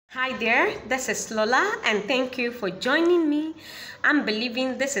Hi there, this is Lola and thank you for joining me. I'm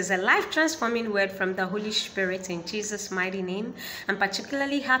believing this is a life-transforming word from the Holy Spirit in Jesus' mighty name. I'm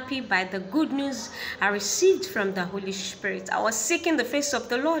particularly happy by the good news I received from the Holy Spirit. I was seeking the face of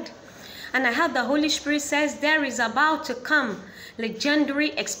the Lord and I heard the Holy Spirit says there is about to come legendary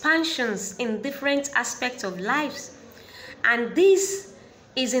expansions in different aspects of lives. And this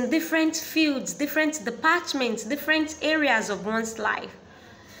is in different fields, different departments, different areas of one's life.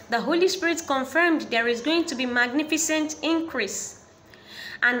 The Holy Spirit confirmed there is going to be magnificent increase.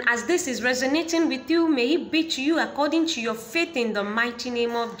 And as this is resonating with you, may it be to you according to your faith in the mighty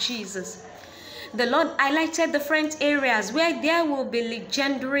name of Jesus. The Lord highlighted different areas where there will be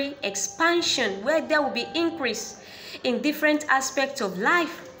legendary expansion, where there will be increase in different aspects of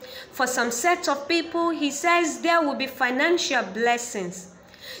life. For some set of people, He says there will be financial blessings.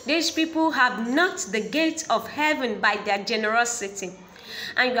 These people have knocked the gate of heaven by their generosity.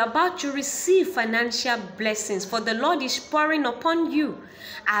 And you're about to receive financial blessings, for the Lord is pouring upon you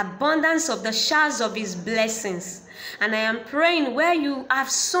abundance of the showers of His blessings. And I am praying where you have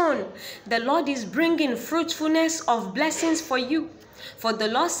sown, the Lord is bringing fruitfulness of blessings for you. For the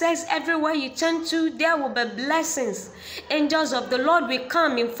Lord says everywhere you turn to, there will be blessings. Angels of the Lord will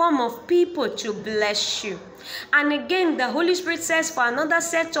come in form of people to bless you. And again, the Holy Spirit says for another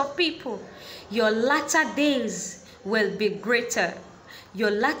set of people, your latter days will be greater. Your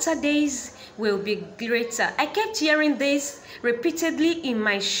latter days will be greater. I kept hearing this repeatedly in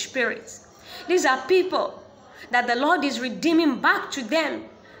my spirit. These are people that the Lord is redeeming back to them.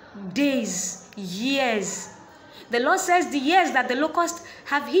 Days, years. The Lord says the years that the locusts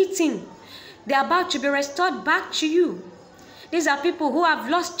have eaten, they are about to be restored back to you. These are people who have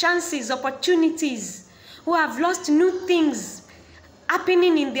lost chances, opportunities, who have lost new things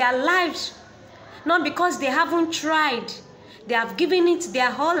happening in their lives. Not because they haven't tried. They have given it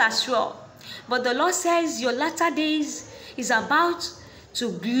their all as well. But the Lord says your latter days is about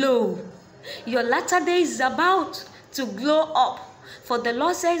to glow. Your latter days is about to glow up. For the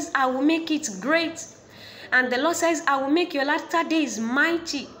Lord says, I will make it great. And the Lord says, I will make your latter days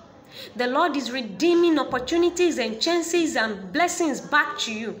mighty. The Lord is redeeming opportunities and chances and blessings back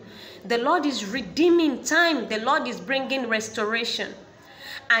to you. The Lord is redeeming time. The Lord is bringing restoration.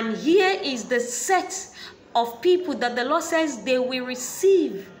 And here is the set of people that the Lord says they will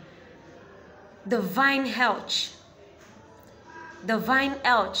receive divine health. Divine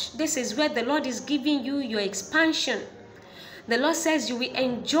health. This is where the Lord is giving you your expansion. The Lord says you will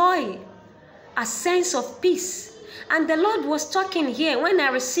enjoy a sense of peace. And the Lord was talking here when I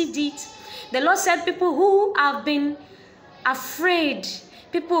received it. The Lord said people who have been afraid,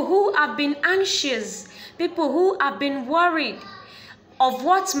 people who have been anxious, people who have been worried of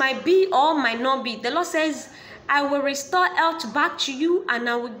what might be or might not be. The Lord says, I will restore health back to you and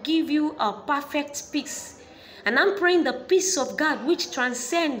I will give you a perfect peace. And I'm praying the peace of God which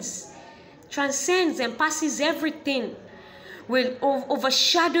transcends and passes everything will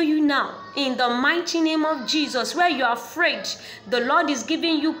overshadow you now in the mighty name of Jesus. Where you are afraid, the Lord is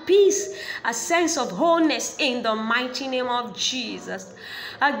giving you peace, a sense of wholeness in the mighty name of Jesus.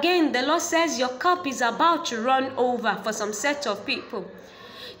 Again, the Lord says your cup is about to run over for some set of people.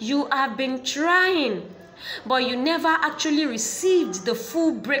 You have been trying, but you never actually received the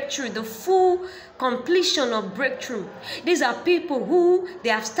full breakthrough, the full completion of breakthrough. These are people who they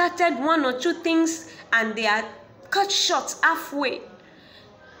have started one or two things and they are cut short halfway.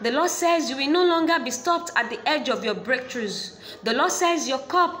 The Lord says you will no longer be stopped at the edge of your breakthroughs. The Lord says your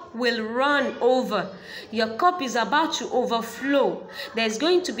cup will run over. Your cup is about to overflow. There's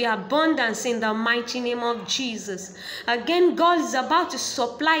going to be abundance in the mighty name of Jesus. Again, God is about to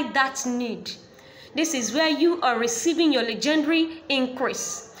supply that need. This is where you are receiving your legendary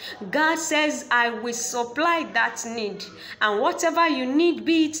increase. God says, I will supply that need. And whatever you need,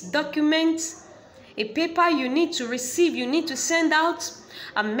 be it documents, a paper you need to receive, you need to send out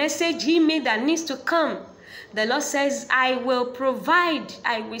a message, email that needs to come. The Lord says, I will provide,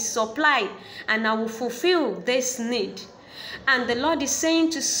 I will supply, and I will fulfill this need. And the Lord is saying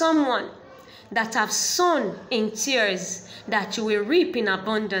to someone that have sown in tears, that you will reap in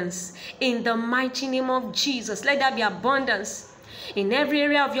abundance. In the mighty name of Jesus, let there be abundance in every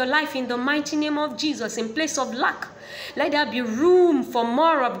area of your life. In the mighty name of Jesus, in place of lack, let there be room for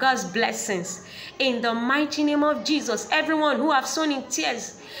more of God's blessings. In the mighty name of Jesus, everyone who have sown in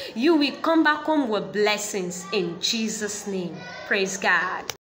tears, you will come back home with blessings in Jesus' name. Praise God.